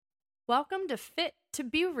Welcome to Fit to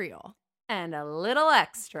Be Real. And a little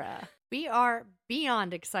extra. We are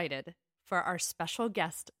beyond excited for our special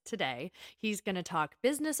guest today. He's going to talk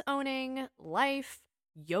business owning, life,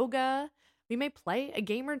 yoga. We may play a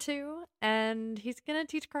game or two, and he's going to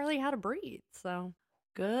teach Carly how to breathe. So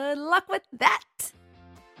good luck with that.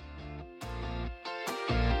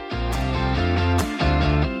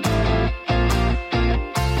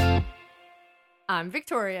 I'm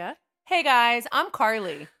Victoria. Hey guys, I'm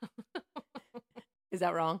Carly. Is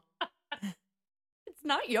that wrong? It's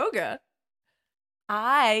not yoga.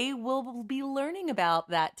 I will be learning about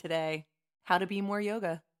that today. How to be more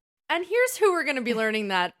yoga. And here's who we're going to be learning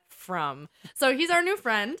that from. So he's our new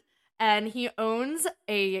friend, and he owns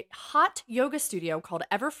a hot yoga studio called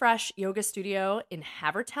Everfresh Yoga Studio in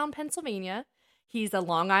Havertown, Pennsylvania. He's a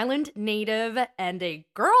Long Island native and a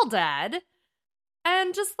girl dad,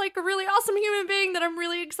 and just like a really awesome human being that I'm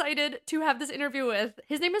really excited to have this interview with.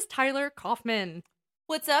 His name is Tyler Kaufman.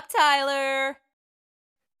 What's up, Tyler?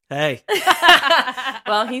 Hey.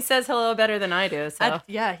 Well, he says hello better than I do. So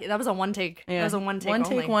yeah, that was a one take. Yeah. That was a one take One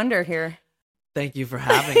only. take wonder here. Thank you for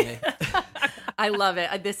having me. I love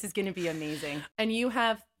it. This is going to be amazing. And you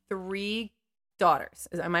have 3 daughters.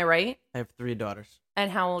 Am I right? I have 3 daughters.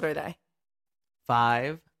 And how old are they?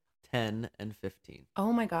 5, 10, and 15.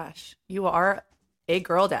 Oh my gosh. You are a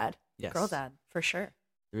girl dad. Yes. Girl dad, for sure.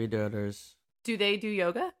 3 daughters. Do they do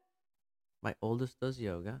yoga? My oldest does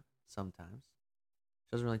yoga sometimes. She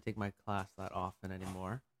doesn't really take my class that often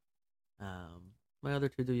anymore. My other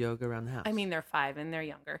 2 do yoga around the house. I mean, they're 5 and they're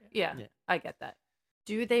younger. Yeah. I get that.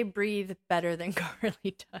 Do they breathe better than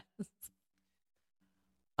Carly does?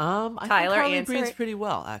 I Tyler, think Carly answer breathes it. pretty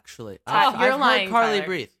well, actually. You're lying, heard Carly Tyler.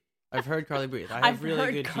 breathe. I've heard Carly breathe. I have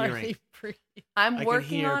really good hearing. I'm I can working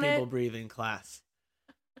hear on people it. breathe in class.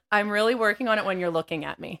 I'm really working on it when you're looking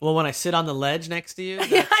at me. Well, when I sit on the ledge next to you,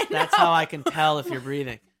 Yeah, I that's how I can tell if you're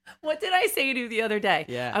breathing. What did I say to you the other day?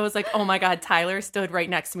 Yeah. I was like, oh my God, Tyler stood right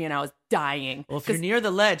next to me and I was dying. Well, if you're near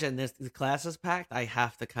the ledge and the class is packed, I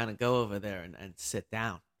have to kind of go over there and sit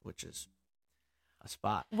down, which is a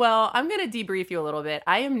spot. Well, I'm going to debrief you a little bit.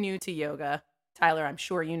 I am new to yoga. Tyler, I'm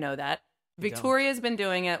sure you know that. I Victoria's been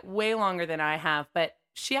doing it way longer than I have, but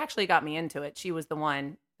she actually got me into it. She was the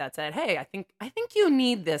one that said, hey, I think you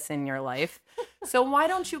need this in your life. So why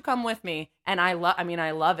don't you come with me? And I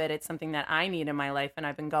love it. It's something that I need in my life. And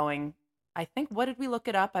I've been going, I think, what did we look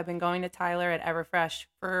it up? I've been going to Tyler at Everfresh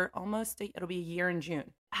for it'll be a year in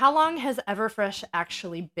June. How long has Everfresh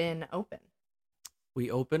actually been open? We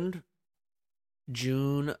opened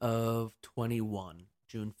June of 21,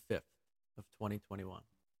 June 5th of 2021.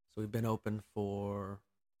 So we've been open for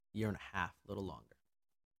a year and a half, a little longer.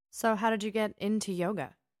 So how did you get into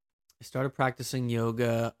yoga? I started practicing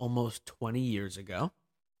yoga almost 20 years ago.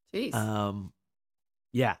 Jeez.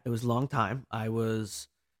 Yeah, it was a long time. I was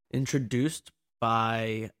introduced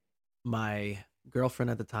by my girlfriend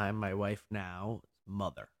at the time, my wife now,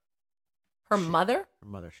 mother. Her mother? Her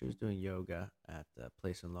mother. She was doing yoga at a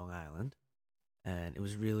place in Long Island. And it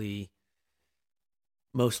was really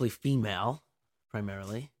mostly female,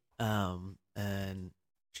 primarily. And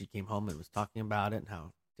she came home and was talking about it and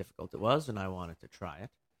how difficult it was, and I wanted to try it.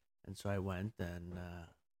 And so I went, and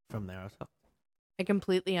from there I was hooked. I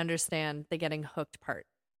completely understand the getting hooked part.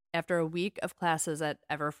 After a week of classes at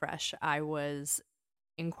Everfresh, I was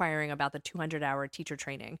inquiring about the 200-hour teacher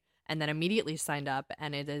training and then immediately signed up,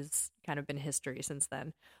 and it has kind of been history since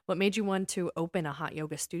then. What made you want to open a hot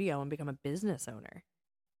yoga studio and become a business owner?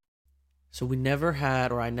 So I never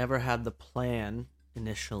had the plan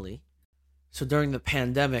initially. So during the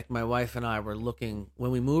pandemic, my wife and I were looking,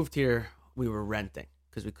 when we moved here, we were renting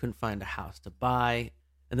because we couldn't find a house to buy.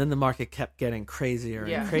 And then the market kept getting crazier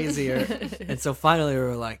and crazier. And so finally we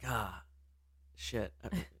were like, shit.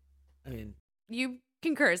 I mean, You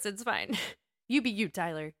can curse, it's fine. You be you,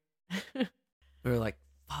 Tyler. we were like,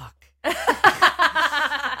 fuck.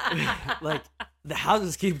 Like, the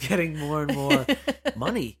houses keep getting more and more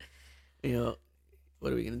money. You know,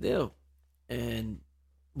 what are we going to do? And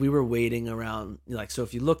we were waiting around, like, so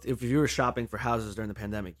if you were shopping for houses during the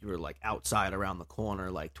pandemic, you were like outside around the corner,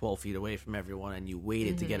 like 12 feet away from everyone, and you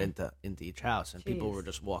waited to get into each house, and people were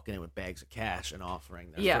just walking in with bags of cash and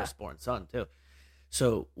offering their firstborn son too.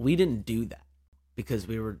 So we didn't do that because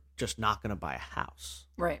we were just not going to buy a house.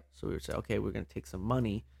 Right. So we would say, okay, we're going to take some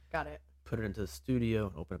money, Got it. put it into the studio,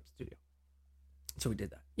 and open up the studio. So we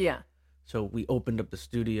did that. Yeah. So we opened up the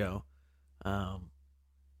studio.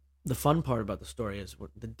 The fun part about the story is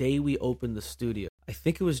the day we opened the studio, I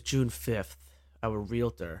think it was June 5th, our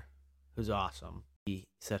realtor, who's awesome, he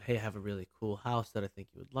said, hey, I have a really cool house that I think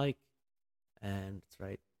you would like, and it's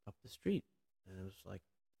right up the street. And it was like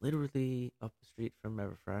literally up the street from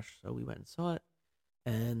Everfresh. So we went and saw it.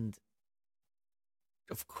 And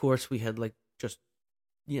of course, we had like just,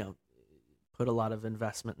 put a lot of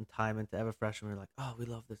investment and time into Everfresh. And we were like, oh, we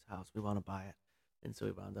love this house. We want to buy it. And so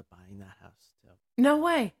we wound up buying that house too. No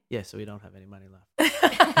way. Yeah, so we don't have any money left.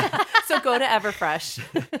 So go to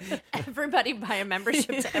Everfresh. Everybody buy a membership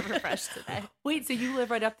to Everfresh today. Wait, so you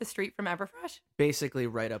live right up the street from Everfresh? Basically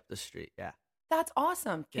right up the street, yeah. That's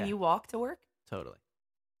awesome. Can you walk to work? Totally.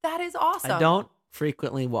 That is awesome. I don't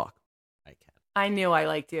frequently walk. I can. I knew I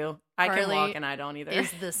liked you. I can Carly walk and I don't either.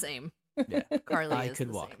 Is the same. Yeah. Carly I is could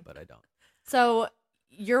the walk, same. but I don't. So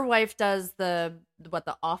your wife does the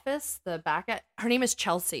office, the back at, her name is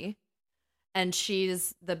Chelsea, and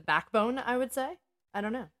she's the backbone, I would say. I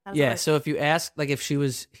don't know. How's Yeah, that? so if you ask, like, if she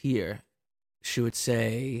was here, she would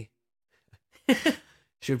say,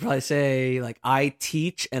 she would probably say, like, I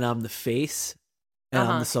teach and I'm the face and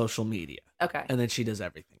I'm the social media. Okay. And then she does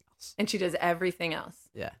everything else. And she does everything else.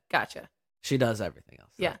 Yeah. Gotcha. She does everything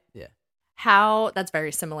else. Yeah. Yeah. How, that's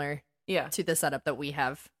very similar Yeah. to the setup that we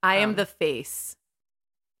have. I am the face.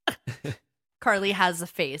 Carly has a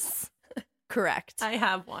face. Correct. I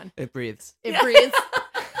have one. It breathes. It breathes.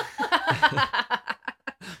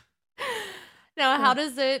 Now, how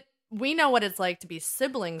does it, we know what it's like to be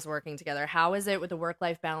siblings working together. How is it with the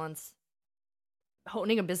work-life balance,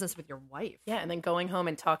 owning a business with your wife? Yeah, and then going home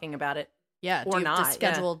and talking about it. Yeah. Or do you have not, to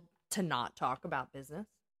schedule to not talk about business?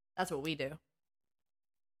 That's what we do.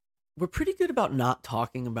 We're pretty good about not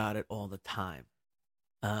talking about it all the time.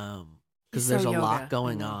 Because He's there's so a yoga. lot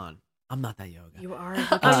going on. I'm not that yoga. You are.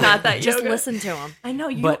 I'm not that Just yoga. listen to him. I know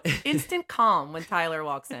you. But- Instant calm when Tyler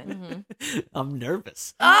walks in. I'm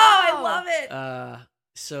nervous. Oh, I love it.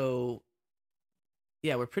 So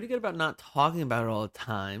yeah, we're pretty good about not talking about it all the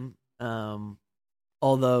time.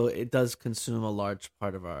 Although it does consume a large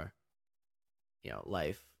part of our,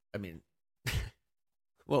 life. I mean,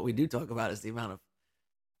 what we do talk about is the amount of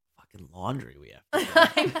fucking laundry we have to do.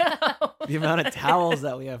 I know. The amount of towels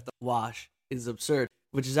that we have to wash is absurd,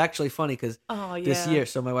 which is actually funny because Oh yeah. this year,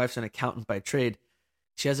 so my wife's an accountant by trade.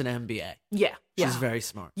 She has an MBA. Yeah. She's very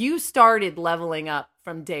smart. You started leveling up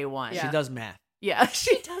from day one. She does math. Yeah.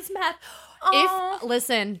 She does math. Aw. If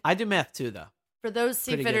listen, I do math too, though. for those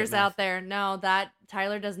Pretty good at seafitters math. out there, no, that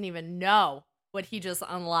Tyler doesn't even know what he just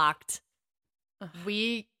unlocked.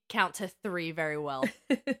 We count to 3 very well,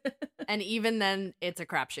 and even then, it's a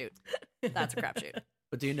crapshoot. That's a crapshoot.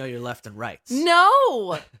 But do you know your left and rights? No.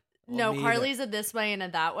 Well, No, me either. Carly's a this way and a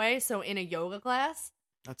that way. So in a yoga class,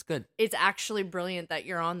 That's good. it's actually brilliant that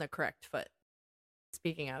you're on the correct foot.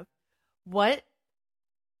 Speaking of, what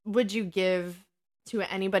would you give to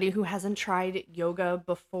anybody who hasn't tried yoga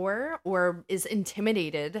before or is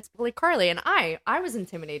intimidated? Like Carly and I was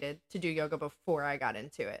intimidated to do yoga before I got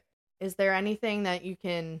into it. Is there anything that you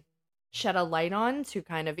can shed a light on to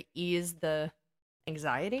kind of ease the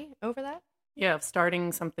anxiety over that? Yeah,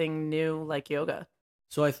 starting something new like yoga.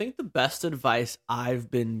 So I think the best advice I've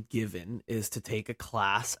been given is to take a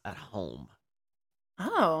class at home.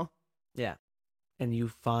 Oh. Yeah. And you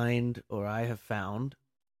find, or I have found,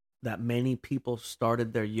 that many people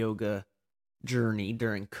started their yoga journey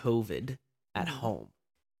during COVID at home.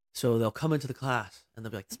 So they'll come into the class and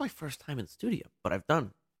they'll be like, this is my first time in studio, but I've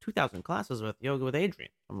done 2,000 classes with Yoga with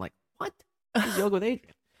Adrian. I'm like, what? Who's Yoga with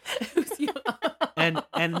Adrian?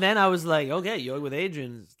 And then I was like, okay, Yoga with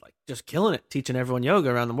Adrian is like just killing it, teaching everyone yoga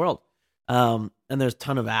around the world. And there's a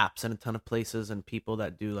ton of apps and a ton of places and people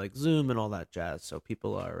that do like Zoom and all that jazz. So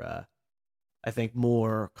people are, I think,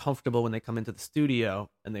 more comfortable when they come into the studio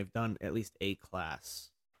and they've done at least a class.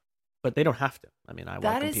 But they don't have to. I mean, I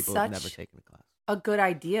welcome is people who've such never taken a class. a good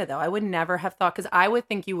idea, though. I would never have thought, because I would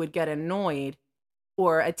think you would get annoyed,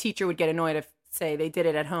 or a teacher would get annoyed if, say, they did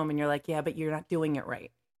it at home and you're like, yeah, but you're not doing it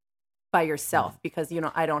right by yourself because,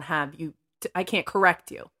 I don't have you, I can't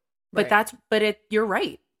correct you. But Right. you're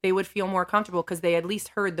right. They would feel more comfortable because they at least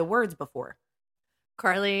heard the words before.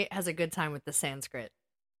 Carly has a good time with the Sanskrit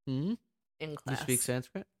Hmm? in You class. speak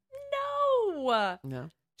Sanskrit? No, No.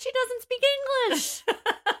 she doesn't speak English.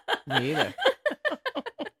 Me either.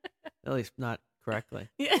 At least not correctly.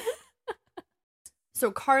 Yeah.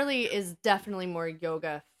 So Carly is definitely more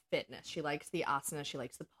yoga fitness. She likes the asana. She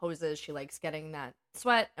likes the poses. She likes getting that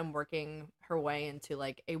sweat and working her way into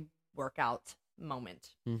like a workout moment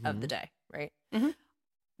of the day, right? Mhm.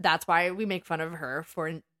 That's why we make fun of her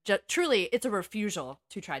for truly, it's a refusal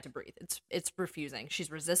to try to breathe. It's refusing. She's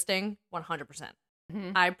resisting 100%.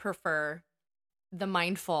 Mhm. I prefer the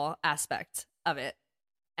mindful aspect of it.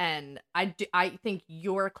 And I think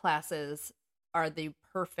your classes are the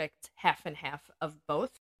perfect half and half of both.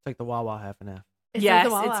 It's like the Wawa half and half. It's Yes, like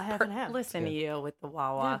the Wawa it's half and half. listen to Good. you with the Yeah,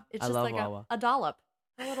 Wawa. it's I just love like Wawa. a dollop.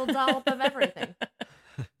 A little dollop of everything.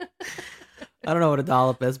 I don't know what a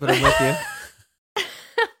dollop is, but I'm with you.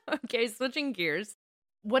 Okay, switching gears.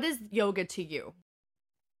 What is yoga to you?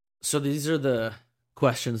 So these are the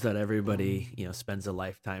questions that everybody, spends a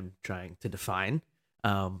lifetime trying to define.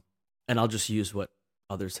 And I'll just use what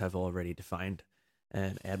others have already defined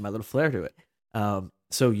and add my little flair to it.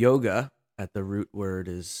 So yoga at the root word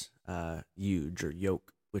is yuj or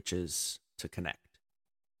yoke, which is to connect.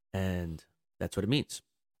 And that's what it means.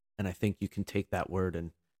 And I think you can take that word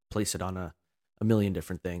and place it on a million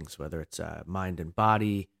different things, whether it's mind and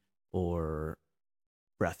body or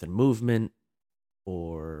breath and movement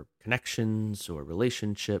or connections or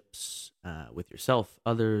relationships with yourself,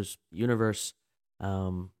 others, universe.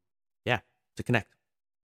 To connect.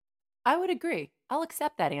 I would agree. I'll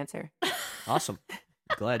accept that answer. Awesome.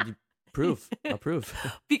 Glad you approve.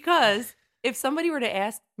 Because if somebody were to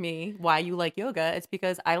ask me why you like yoga, it's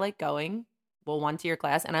because I like going, one, to your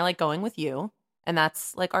class, and I like going with you. And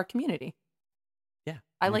that's like our community. Yeah.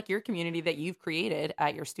 I like your community that you've created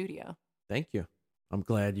at your studio. Thank you. I'm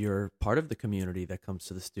glad you're part of the community that comes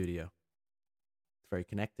to the studio. It's very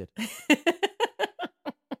connected.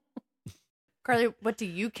 Carly, what do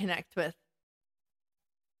you connect with?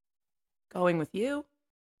 Going with you.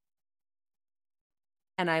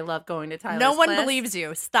 And I love going to Tyler's No one class. believes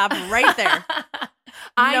you. Stop right there.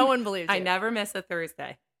 No one believes you. I never miss a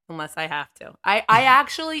Thursday unless I have to. I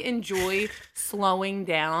actually enjoy slowing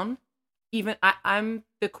down. Even I'm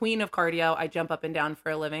the queen of cardio. I jump up and down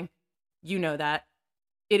for a living. You know that.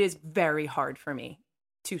 It is very hard for me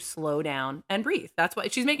to slow down and breathe. That's why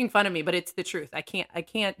she's making fun of me, but it's the truth. I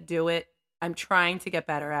can't do it. I'm trying to get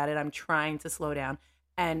better at it. I'm trying to slow down.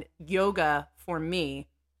 And yoga for me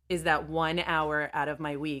is that 1 hour out of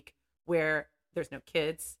my week where there's no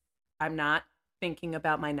kids. I'm not thinking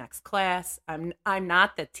about my next class. I'm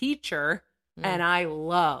not the teacher, and I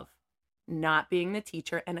love not being the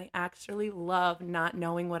teacher, and I actually love not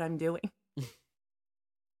knowing what I'm doing. Do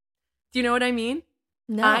you know what I mean?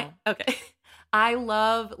 No. Okay. I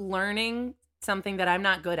love learning something that I'm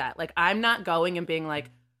not good at. Like I'm not going and being like,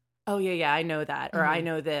 oh yeah, I know that, or I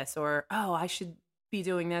know this, or oh, I should be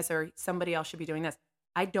doing this, or somebody else should be doing this.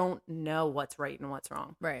 I don't know what's right and what's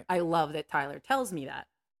wrong. Right. I love that Tyler tells me that,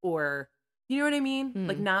 or you know what I mean?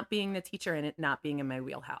 Like not being the teacher and it not being in my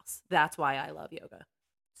wheelhouse. That's why I love yoga.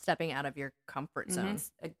 Stepping out of your comfort zone.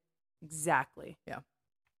 Exactly.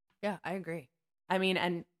 Yeah, I agree. I mean,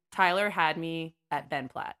 and Tyler had me at Ben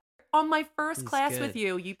Platt. On my first class with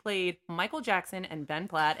you, you played Michael Jackson and Ben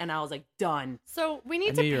Platt, and I was like, done. So we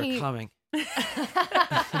need I to knew you paint. were coming.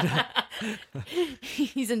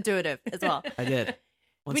 He's intuitive as well. I did.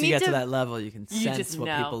 Once We you need get to to- that level, you can You sense just what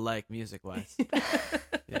know. people like music-wise.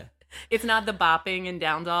 Yeah. It's not the bopping and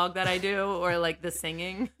down dog that I do, or like the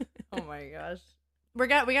singing. Oh my gosh. We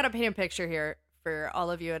got to paint a picture here for all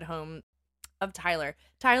of you at home of Tyler.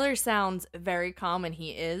 Tyler sounds very calm, and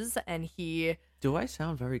he is, and he. Do I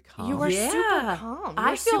sound very calm? You are Yeah. super calm. I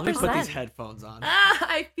You're feel Let me super put these zen. headphones on.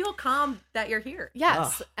 I feel calm that you're here.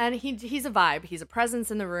 Yes, Ugh. and he's a vibe. He's a presence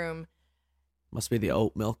in the room. Must be the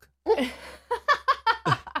oat milk.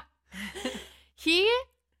 He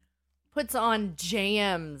puts on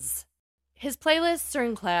jams. His playlists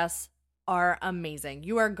during class are amazing.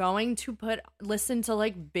 You are going to listen to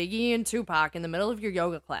like Biggie and Tupac in the middle of your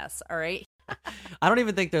yoga class, all right? I don't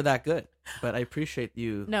even think they're that good, but I appreciate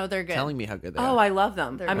you No, they're good. telling me how good they Oh, are. I love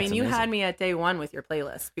them. They're I mean, That's you had amazing. me at day one with your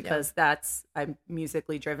playlist because I'm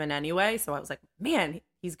musically driven anyway. So I was like, man,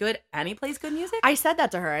 he's good and he plays good music. I said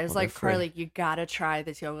that to her. I was Well, they're like, free. Carly, you gotta try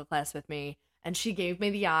this yoga class with me. And she gave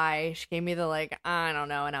me the eye. She gave me the like, I don't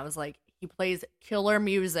know. And I was like, he plays killer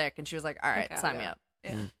music. And she was like, all right, Okay, sign me yeah.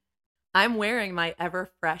 up. I'm wearing my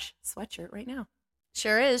Everfresh sweatshirt right now.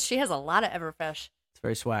 Sure is. She has a lot of Everfresh It's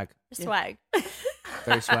very swag. swag.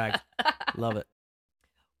 Very swag. Love it.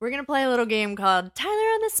 We're gonna play a little game called Tyler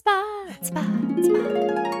on the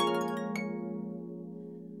Spot.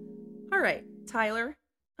 All right, Tyler,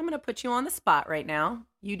 I'm going to put you on the spot right now.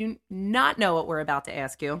 You do not know what we're about to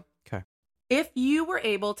ask you. Okay. If you were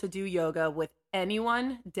able to do yoga with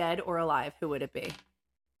anyone, dead or alive, who would it be?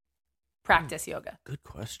 Practice yoga. Good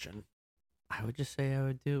question. I would just say I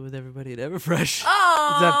would do it with everybody at Everfresh.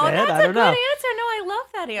 Oh, Is that bad? That's I don't a good know. answer. No, I love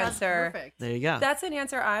that That's answer. perfect. There you go. That's an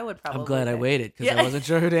answer I would probably I'm glad I pick. waited because Yeah. I wasn't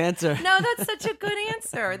sure who to answer. No, that's such a good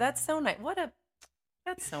answer. That's so nice.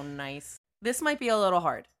 That's so nice. This might be a little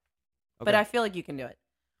hard, but Okay. I feel like you can do it.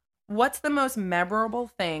 What's the most memorable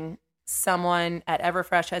thing someone at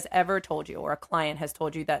Everfresh has ever told you or a client has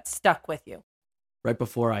told you that stuck with you? Right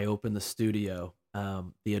before I opened the studio,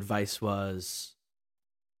 the advice was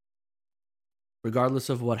regardless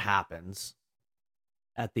of what happens,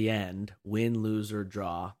 at the end, win, lose, or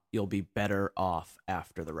draw, you'll be better off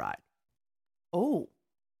after the ride. Oh.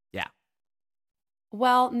 Yeah.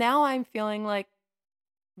 Well, now I'm feeling like,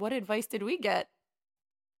 what advice did we get?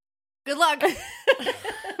 Good luck.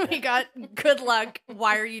 We got good luck.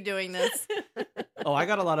 Why are you doing this? Oh, I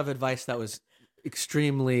got a lot of advice that was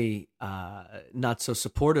extremely not so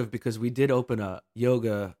supportive, because we did open a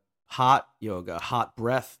hot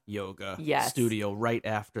breath yoga studio right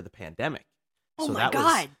after the pandemic. Oh so my that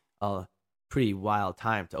God. was a pretty wild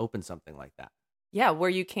time to open something like that. Yeah, where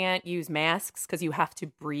you can't use masks because you have to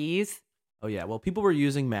breathe. Oh, yeah. Well, people were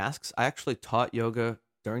using masks. I actually taught yoga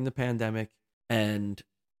during the pandemic, and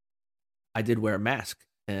I did wear a mask,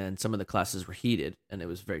 and some of the classes were heated, and it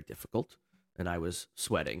was very difficult. And I was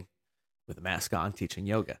sweating with a mask on teaching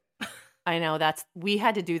yoga. I know, we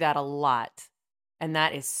had to do that a lot, and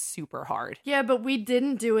that is super hard. Yeah, but we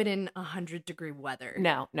didn't do it in 100-degree weather.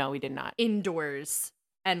 No, we did not. Indoors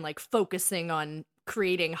and like focusing on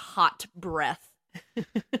creating hot breath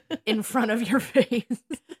in front of your face.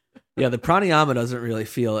 Yeah, the pranayama doesn't really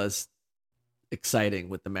feel as exciting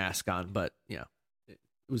with the mask on, but it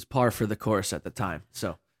was par for the course at the time,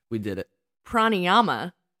 so we did it.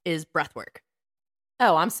 Pranayama is breath work.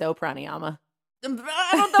 Oh, I'm so pranayama. I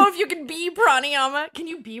don't know if you can be pranayama. Can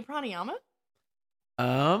you be pranayama?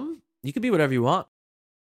 You can be whatever you want.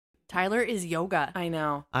 Tyler is yoga. I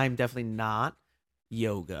know. I'm definitely not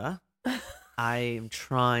yoga. I am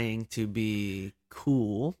trying to be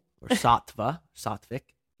cool, or sattvic,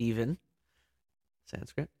 even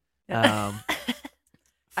Sanskrit. I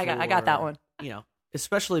got that one.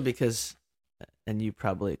 Especially because, and you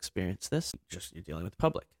probably experienced this, you're dealing with the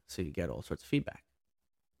public, so you get all sorts of feedback.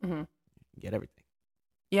 Mm-hmm. You get everything.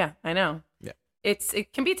 Yeah, I know. Yeah.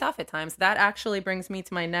 It can be tough at times. That actually brings me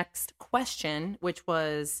to my next question, which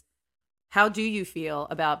was, how do you feel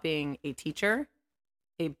about being a teacher,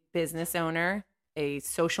 a business owner, a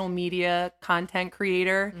social media content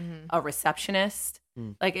creator, a receptionist?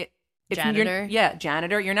 Janitor.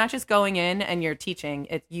 Janitor. You're not just going in and you're teaching.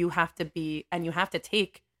 You have to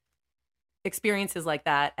take experiences like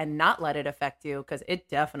that and not let it affect you, because it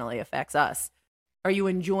definitely affects us. Are you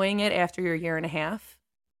enjoying it after your year and a half?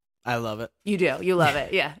 I love it. You do. You love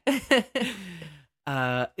it. Yeah.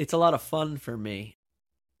 It's a lot of fun for me.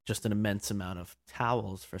 Just an immense amount of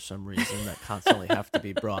towels for some reason that constantly have to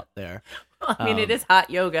be brought there. I mean, it is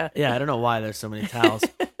hot yoga. Yeah, I don't know why there's so many towels.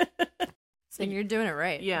 So you're doing it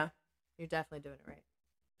right. Yeah. You're definitely doing it right.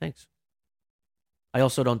 Thanks. I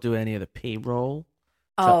also don't do any of the payroll.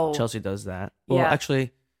 Oh. Chelsea does that. Well, Yeah.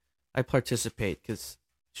 actually, I participate because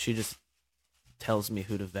she just tells me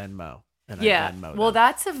who to Venmo. And I Venmo well, them.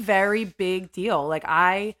 that's a very big deal. Like,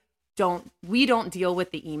 we don't deal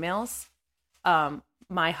with the emails.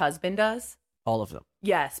 My husband does. All of them.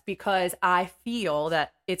 Yes, because I feel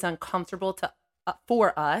that it's uncomfortable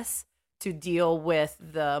for us to deal with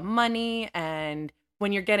the money, and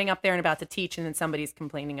when you're getting up there and about to teach and then somebody's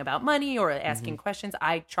complaining about money or asking questions,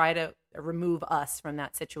 I try to remove us from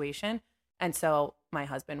that situation. And so my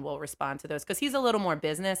husband will respond to those because he's a little more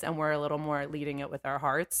business and we're a little more leading it with our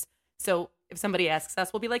hearts. So if somebody asks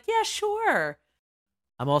us, we'll be like, yeah, sure.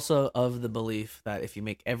 I'm also of the belief that if you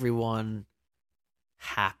make everyone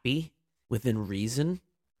happy within reason,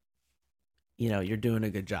 you're doing a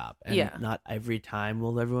good job. And not every time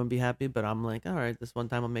will everyone be happy, but I'm like, all right, this one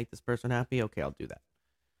time I'll make this person happy. Okay, I'll do that.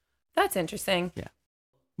 That's interesting. Yeah.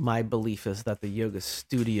 My belief is that the yoga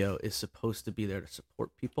studio is supposed to be there to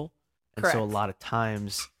support people. And Correct. so a lot of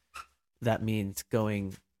times that means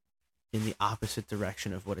going in the opposite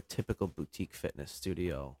direction of what a typical boutique fitness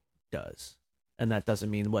studio does. And that doesn't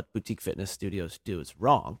mean what boutique fitness studios do is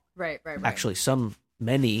wrong. Right. Actually,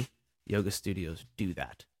 many yoga studios do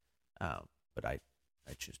that. But I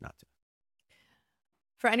choose not to.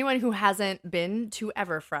 For anyone who hasn't been to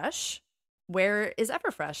Everfresh, where is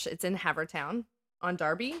Everfresh? It's in Havertown on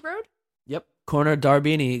Darby Road. Yep. Corner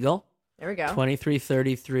Darby and Eagle. There we go.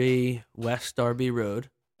 2333 West Darby Road.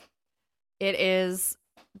 It is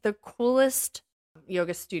the coolest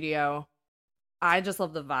yoga studio. I just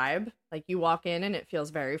love the vibe. Like, you walk in and it feels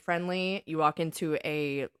very friendly. You walk into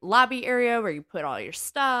a lobby area where you put all your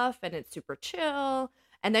stuff and it's super chill.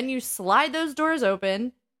 And then you slide those doors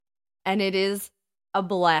open and it is a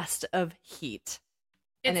blast of heat.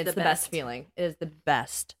 And it's the best feeling. It is the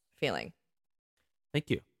best feeling.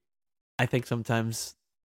 Thank you. I think sometimes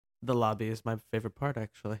the lobby is my favorite part,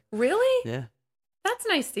 actually. Really? Yeah. That's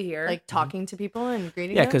nice to hear. Like talking to people and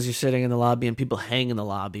greeting Yeah, them? because you're sitting in the lobby and people hang in the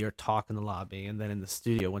lobby or talk in the lobby. And then in the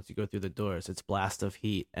studio, once you go through the doors, it's blast of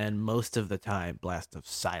heat. And most of the time, blast of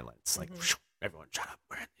silence. Like, whoosh, everyone shut up.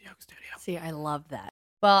 We're in the yoga studio. See, I love that.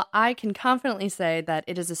 Well, I can confidently say that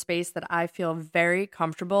it is a space that I feel very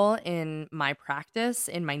comfortable in my practice,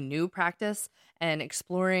 in my new practice, and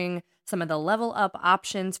exploring some of the level up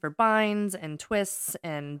options for binds and twists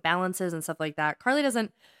and balances and stuff like that. Carly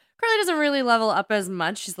doesn't really level up as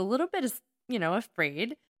much. She's a little bit,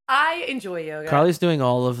 afraid. I enjoy yoga. Carly's doing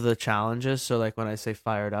all of the challenges. So like when I say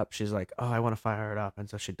fired up, she's like, oh, I want to fire it up. And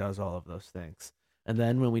so she does all of those things. And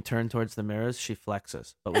then when we turn towards the mirrors, she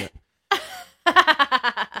flexes. But we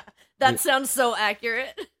That sounds so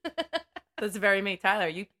accurate. That's very me, Tyler.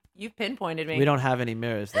 You pinpointed me. we don't have any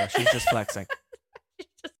mirrors though. She's just flexing.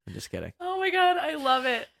 I'm just kidding. Oh my God, I love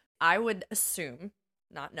it. I would assume,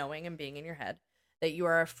 not knowing and being in your head, that you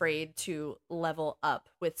are afraid to level up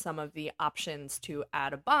with some of the options to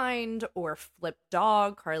add a bind or flip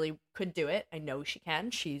dog. Carly could do it. I know she can.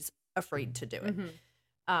 She's afraid to do it. Mhm.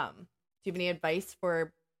 Do you have any advice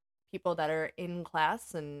for people that are in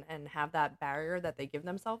class and have that barrier that they give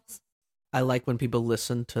themselves? I like when people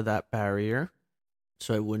listen to that barrier.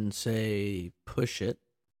 So I wouldn't say push it,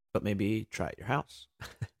 but maybe try at your house.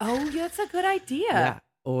 Oh, yeah, that's a good idea. Yeah.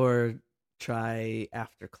 Or try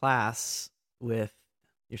after class with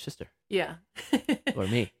your sister Yeah. or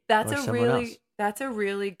me. That's or a someone else. that's a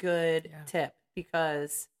really good Yeah. tip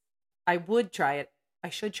because I would try it. I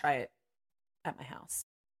should try it at my house.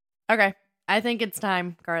 Okay. I think it's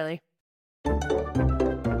time, Carly.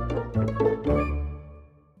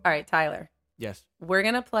 All right, Tyler. Yes. We're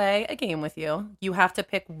going to play a game with you. You have to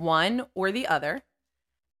pick one or the other.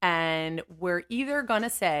 And we're either going to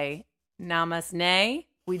say, Namas nay,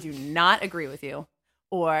 we do not agree with you.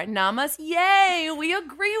 Or Namas yay, we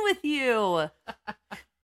agree with you. All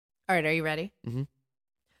right. Are you ready? Mhm.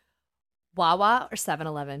 Wawa or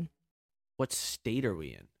 7-Eleven? What state are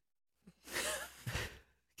we in?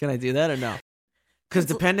 Can I do that or no? Because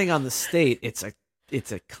depending on the state, it's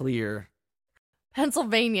a clear.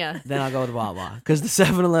 Pennsylvania. Then I'll go with Wawa. Because the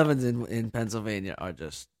 7-Elevens in Pennsylvania are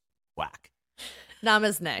just whack.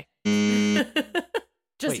 Namas nay.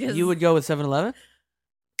 Just Wait, 'cause- you would go with 7-Eleven?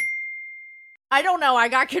 I don't know. I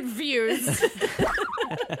got confused.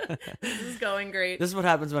 This is going great. This is what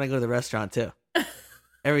happens when I go to the restaurant too.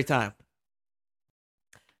 Every time.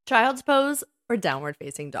 Child's pose or downward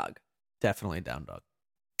facing dog? Definitely down dog.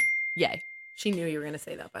 Yay. She knew you were going to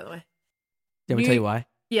say that, by the way. Did we tell you why?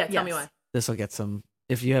 Yeah, tell me Yes. why. This will get some.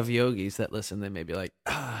 If you have yogis that listen, they may be like,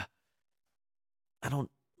 I don't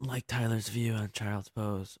like Tyler's view on child's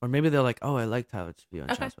pose. Or maybe they're like, oh, I like Tyler's view on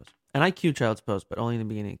Okay. child's pose. And I cue child's pose, but only in the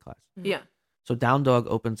beginning of class. Yeah. So down dog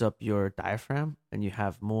opens up your diaphragm and you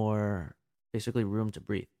have more basically room to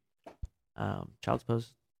breathe. Child's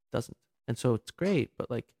pose doesn't. And so it's great, but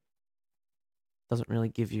like doesn't really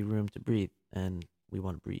give you room to breathe. And we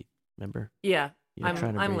want to breathe. Remember? Yeah. You're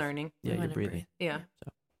trying to I'm breathe. learning. Yeah, You you're wanna breathing. breathe. Yeah.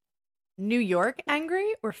 So New York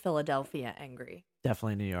angry or Philadelphia angry?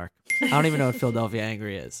 definitely New York. I don't even know what Philadelphia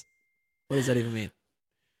angry is. What does that even mean?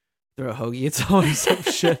 Throw a hoagie at someone or some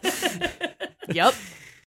shit. Yep.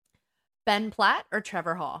 Ben Platt or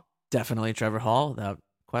Trevor Hall? Definitely Trevor Hall, without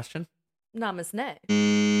question. Namaste.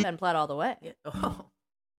 Ben Platt all the way. Yeah. Oh.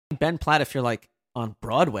 Ben Platt if you're like on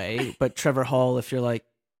Broadway, but Trevor Hall if you're like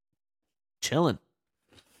chilling.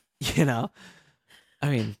 You know?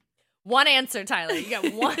 I mean, One answer, Tyler. You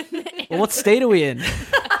got one answer. well, what state are we in?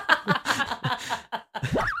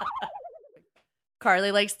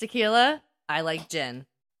 Carly likes tequila. I like gin.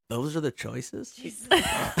 Those are the choices?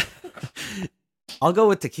 I'll go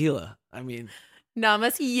with tequila. I mean,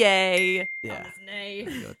 Namas yay. yeah. Namaste.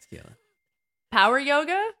 I'll go with tequila. Power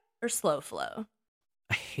yoga or slow flow?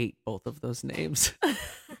 I hate both of those names.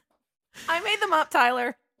 I made them up,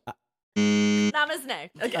 Tyler. Namaste.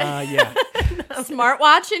 Okay. Yeah.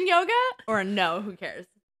 Smartwatch in yoga or no? Who cares?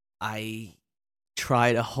 I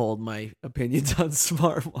try to hold my opinions on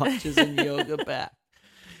smartwatches and yoga back.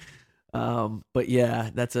 But yeah,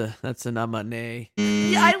 that's a namane.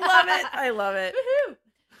 Yeah, I love it. I love it. Woohoo!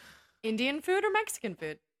 Indian food or Mexican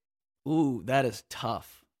food? Ooh, that is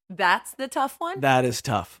tough. That's the tough one. That is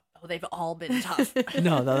tough. Oh, they've all been tough.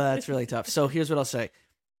 No, that's really tough. So here's what I'll say.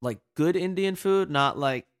 Like good Indian food, not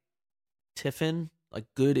like tiffin, like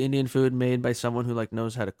good Indian food made by someone who like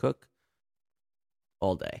knows how to cook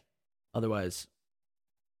all day. Otherwise,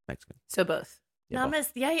 Mexican. So both. Yeah, both.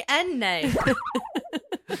 Namaste yay and nay.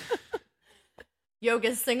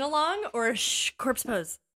 Yoga sing along or corpse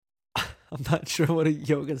pose? I'm not sure what a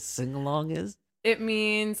yoga sing-along is. It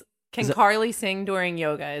means, can Is it- Carly sing during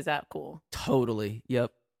yoga? Is that cool? Totally.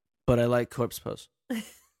 Yep. But I like corpse pose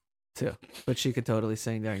too. But she could totally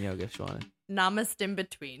sing during yoga if she wanted. Namaste in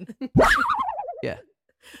between. Yeah.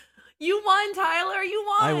 You won, Tyler. You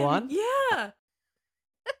won. I won? Yeah.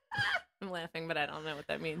 I'm laughing, but I don't know what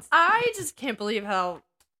that means. I just can't believe how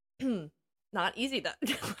not easy that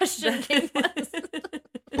question game was.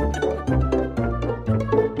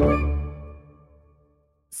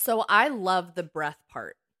 So I love the breath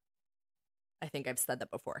part. I think I've said that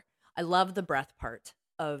before. I love the breath part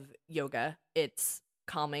of yoga. It's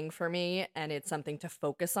calming for me, and it's something to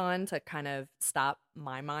focus on to kind of stop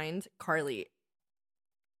my mind. Carly's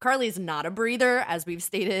not a breather, as we've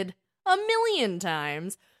stated a million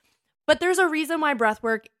times. But there's a reason why breath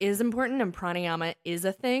work is important and pranayama is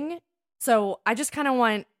a thing. So I just kind of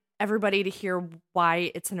want everybody to hear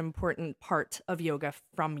why it's an important part of yoga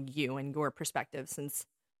from you and your perspective, since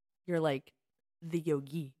you're like the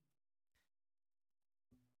yogi.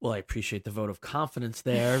 Well, I appreciate the vote of confidence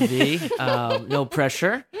there, V. No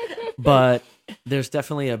pressure. But there's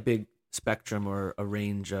definitely a big spectrum or a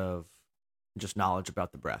range of just knowledge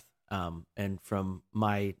about the breath. And from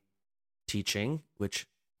my teaching, which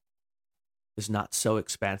is not so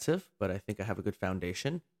expansive, but I think I have a good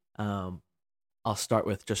foundation. I'll start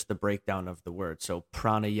with just the breakdown of the word. So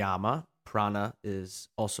pranayama, prana is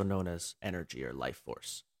also known as energy or life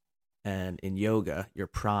force. And in yoga, your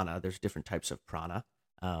prana, there's different types of prana,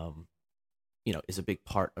 is a big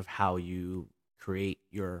part of how you create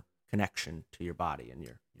your connection to your body and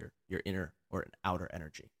your inner or outer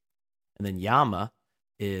energy. And then yama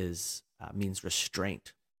means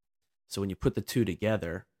restraint. So when you put the two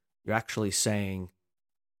together, you're actually saying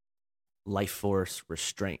life force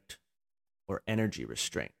restraint or energy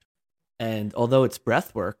restraint. And although it's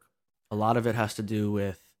breath work, a lot of it has to do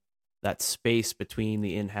with that space between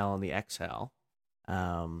the inhale and the exhale.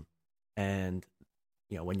 And,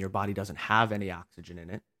 when your body doesn't have any oxygen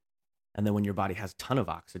in it, and then when your body has a ton of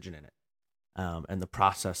oxygen in it, and the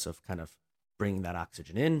process of kind of bringing that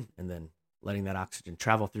oxygen in and then letting that oxygen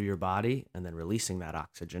travel through your body and then releasing that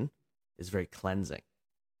oxygen is very cleansing.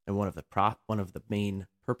 And one of the main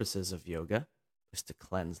purposes of yoga is to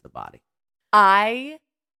cleanse the body. I,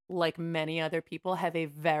 like many other people, have a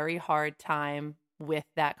very hard time with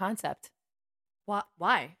that concept.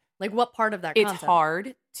 Why? Like, what part of that It's concept?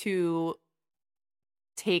 hard to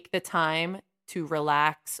take the time to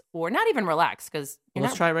relax, or not even relax, because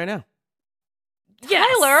Let's try it right now.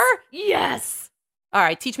 Tyler! Yes! All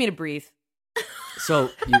right, teach me to breathe.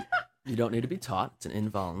 So you don't need to be taught. It's an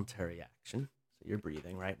involuntary action. So you're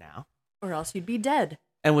breathing right now. Or else you'd be dead.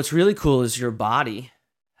 And what's really cool is your body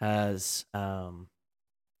has,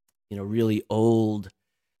 really old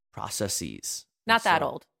processes. Not that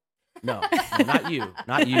old. No,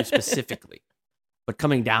 not you specifically, but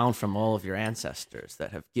coming down from all of your ancestors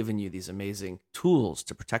that have given you these amazing tools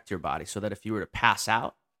to protect your body so that if you were to pass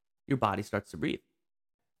out, your body starts to breathe.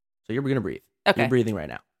 So you're going to breathe. Okay. You're breathing right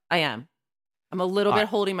now. I am. I'm a little bit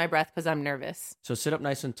holding my breath because I'm nervous. So sit up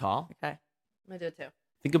nice and tall. Okay. I'm going to do it too.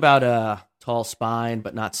 Think about a tall spine,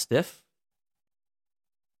 but not stiff.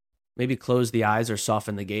 Maybe close the eyes or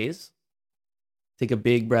soften the gaze. Take a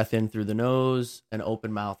big breath in through the nose and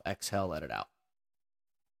open mouth, exhale, let it out.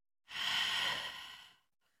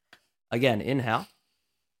 Again, inhale.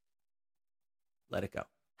 Let it go.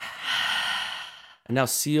 And now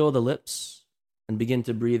seal the lips and begin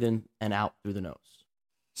to breathe in and out through the nose,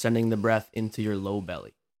 sending the breath into your low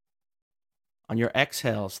belly. On your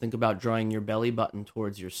exhales, think about drawing your belly button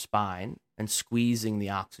towards your spine and squeezing the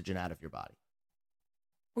oxygen out of your body.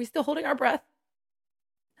 Are we still holding our breath?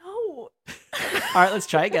 No. All right, let's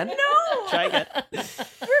try again. No. Try again.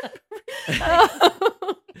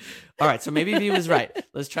 All right, so maybe V was right.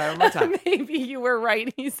 Let's try one more time. Maybe you were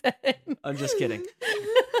right, he said. I'm just kidding.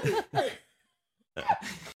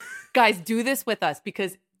 Guys, do this with us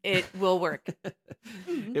because it will work.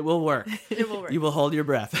 It will work. It will work. You will hold your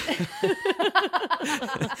breath.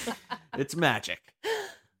 It's magic.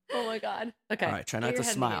 Oh my God. Okay. All right, try not to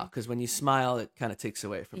smile because when you smile, it kind of takes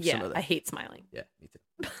away from some of the... I hate smiling. Yeah, me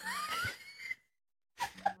too.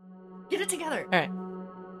 Get it together. All right.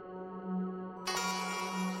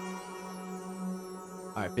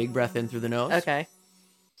 All right, big breath in through the nose. Okay.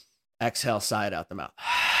 Exhale, sigh it out the mouth.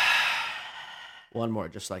 One more,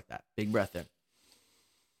 just like that. Big breath in.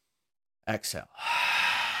 Exhale.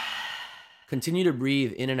 Continue to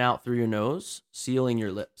breathe in and out through your nose, sealing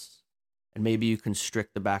your lips. And maybe you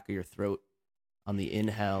constrict the back of your throat on the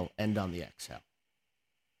inhale and on the exhale.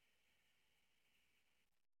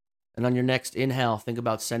 And on your next inhale, think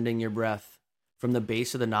about sending your breath from the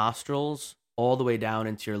base of the nostrils all the way down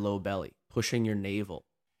into your low belly, pushing your navel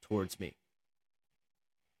towards me.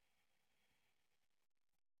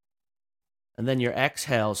 And then your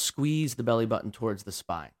exhale, squeeze the belly button towards the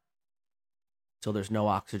spine till there's no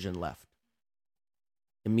oxygen left.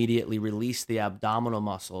 Immediately release the abdominal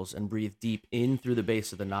muscles and breathe deep in through the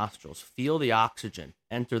base of the nostrils. Feel the oxygen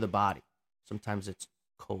enter the body. Sometimes it's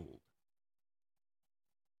cold.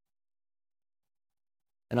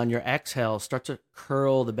 And on your exhale, start to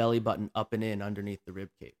curl the belly button up and in underneath the rib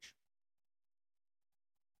cage.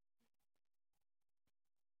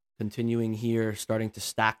 Continuing here, starting to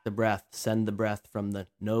stack the breath, send the breath from the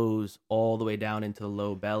nose all the way down into the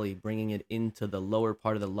low belly, bringing it into the lower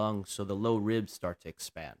part of the lungs so the low ribs start to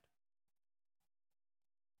expand.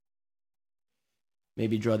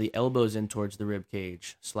 Maybe draw the elbows in towards the rib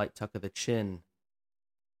cage, slight tuck of the chin.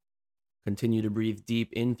 Continue to breathe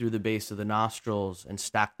deep in through the base of the nostrils and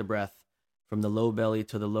stack the breath from the low belly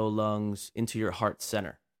to the low lungs into your heart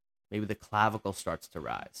center. Maybe the clavicle starts to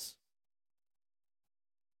rise.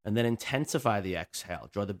 And then intensify the exhale.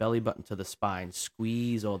 Draw the belly button to the spine.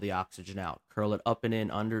 Squeeze all the oxygen out. Curl it up and in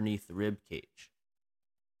underneath the rib cage.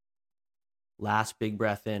 Last big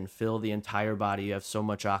breath in. Fill the entire body. You have so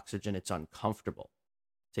much oxygen, it's uncomfortable.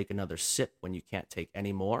 Take another sip when you can't take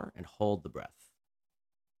any more and hold the breath.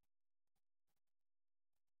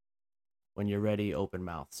 When you're ready, open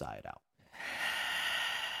mouth, sigh it out.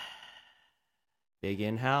 Big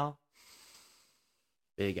inhale.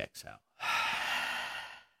 Big exhale.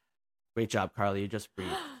 Great job, Carly. You just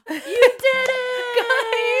breathed. You did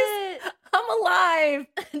it! Guys, I'm alive.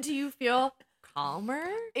 Do you feel calmer?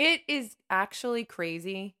 It is actually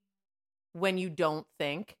crazy when you don't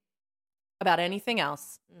think about anything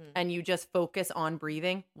else and you just focus on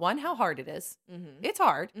breathing. One, how hard it is. Mm-hmm. It's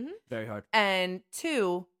hard. Mm-hmm. Very hard. And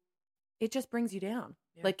two, it just brings you down.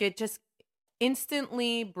 Yeah. Like it just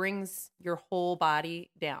instantly brings your whole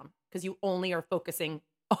body down because you only are focusing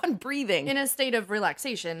on breathing. In a state of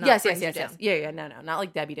relaxation. Not Yes. brings you down. Yeah. No. Not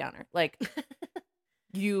like Debbie Downer. Like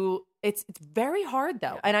it's very hard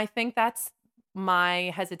though. Yeah. And I think that's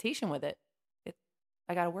my hesitation with it.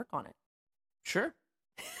 I got to work on it. Sure.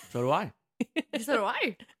 So do I. So do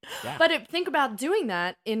I. Yeah. But think about doing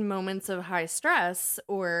that in moments of high stress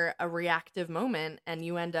or a reactive moment, and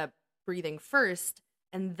you end up breathing first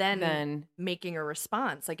and then making a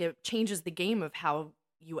response. Like it changes the game of how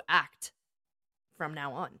you act from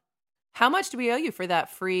now on. How much do we owe you for that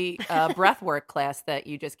free breathwork class that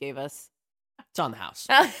you just gave us? It's on the house.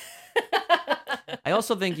 I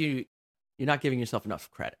also think you're not giving yourself enough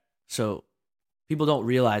credit. So people don't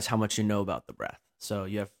realize how much you know about the breath. So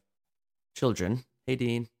you have children. Hey,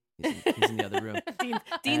 Dean. He's in the other room.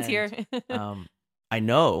 Dean's here. I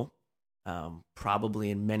know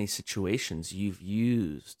probably in many situations you've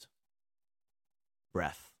used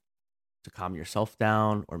breath to calm yourself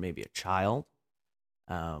down, or maybe a child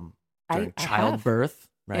during childbirth,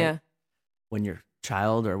 right? Yeah. When your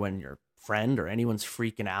child or when your friend or anyone's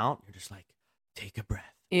freaking out, you're just like, take a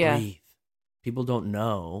breath, breathe. People don't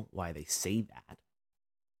know why they say that,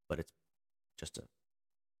 but it's just a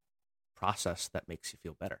process that makes you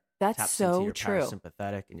feel better. That's Taps so into your true.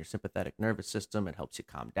 parasympathetic and your sympathetic nervous system. It helps you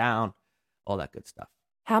calm down, all that good stuff.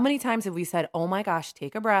 How many times have we said, oh my gosh,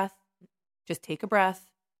 take a breath. Just take a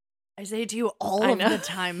breath. I say it to you all of the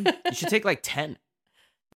time. You should take like 10.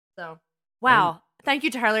 So, wow. Thank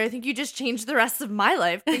you, Tyler. I think you just changed the rest of my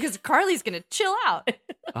life because Carly's going to chill out.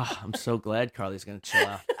 Oh, I'm so glad Carly's going to chill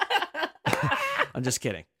out. I'm just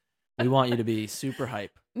kidding. We want you to be super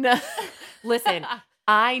hype. No, listen,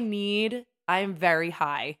 I'm very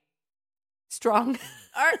high. Strong.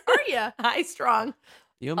 Are you? High, strong.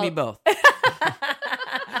 You and me both.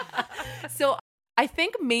 So I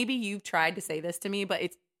think maybe you've tried to say this to me, but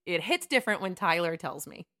it hits different when Tyler tells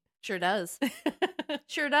me. Sure does.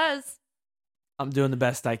 Sure does. I'm doing the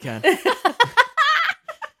best I can.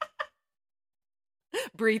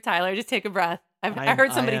 Breathe, Tyler. Just take a breath. I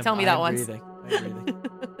heard somebody tell me that once. I'm breathing.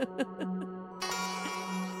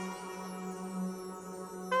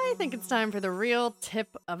 I think it's time for the real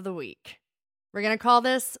tip of the week. We're going to call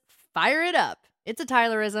this Fire It Up. It's a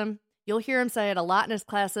Tylerism. You'll hear him say it a lot in his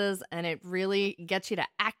classes, and it really gets you to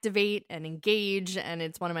activate and engage, and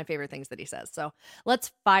it's one of my favorite things that he says. So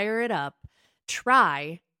let's fire it up.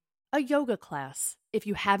 Try a yoga class if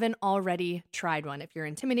you haven't already tried one. If you're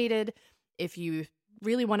intimidated, if you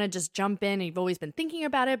really want to just jump in and you've always been thinking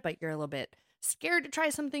about it, but you're a little bit scared to try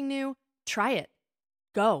something new, try it.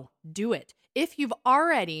 Go. Do it. If you've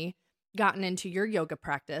already gotten into your yoga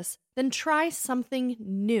practice, then try something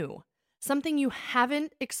new. Something you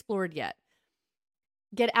haven't explored yet.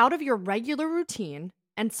 Get out of your regular routine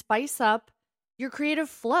and spice up your creative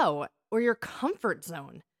flow or your comfort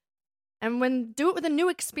zone. And do it with a new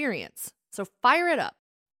experience. So fire it up.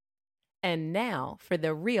 And now for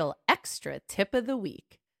the real extra tip of the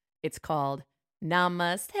week. It's called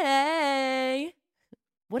Namaste.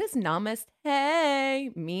 What does namaste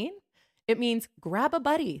mean? It means grab a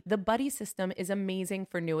buddy. The buddy system is amazing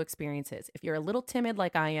for new experiences. If you're a little timid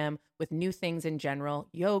like I am with new things in general,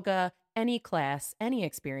 yoga, any class, any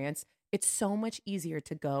experience, it's so much easier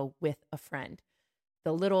to go with a friend.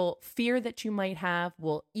 The little fear that you might have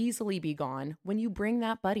will easily be gone when you bring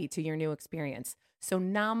that buddy to your new experience. So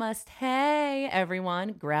namaste,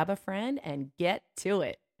 everyone. Grab a friend and get to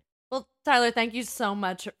it. Well, Tyler, thank you so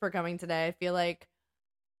much for coming today.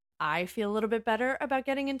 I feel a little bit better about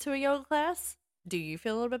getting into a yoga class. Do you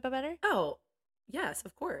feel a little bit better? Oh, yes,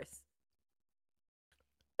 of course.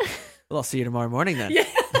 Well, I'll see you tomorrow morning then. Yeah.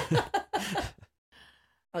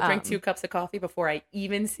 I'll drink 2 cups of coffee before I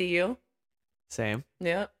even see you. Same.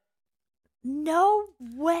 Yep. No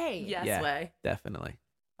way. Yes Yeah. way. Definitely.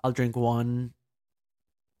 I'll drink one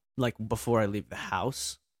like before I leave the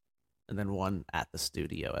house, and then one at the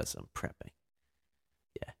studio as I'm prepping.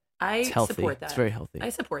 I It's healthy. support that. It's very healthy. I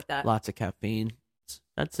support that. Lots of caffeine.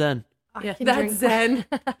 That's zen. Yeah, can that's drink- zen.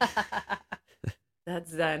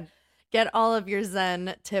 That's zen. Get all of your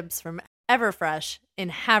Zen tips from Everfresh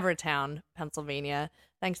in Havertown, Pennsylvania.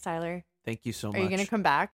 Thanks, Tyler. Thank you so much. Are you going to come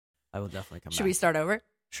back? I will definitely come Should back. we start over?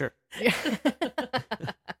 Sure.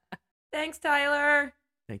 Thanks, Tyler.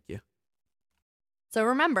 Thank you. So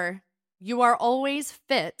remember, you are always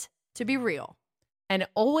fit to be real. And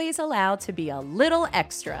always allowed to be a little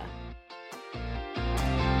extra.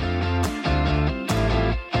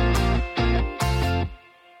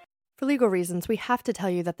 For legal reasons, we have to tell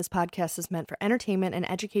you that this podcast is meant for entertainment and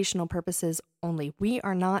educational purposes only. We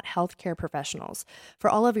are not healthcare professionals. For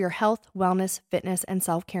all of your health, wellness, fitness, and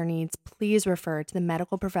self-care needs, please refer to the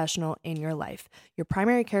medical professional in your life, your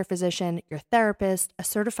primary care physician, your therapist, a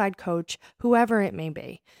certified coach, whoever it may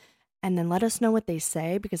be. And then let us know what they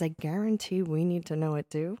say, because I guarantee we need to know it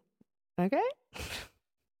too. Okay?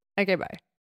 Okay, bye.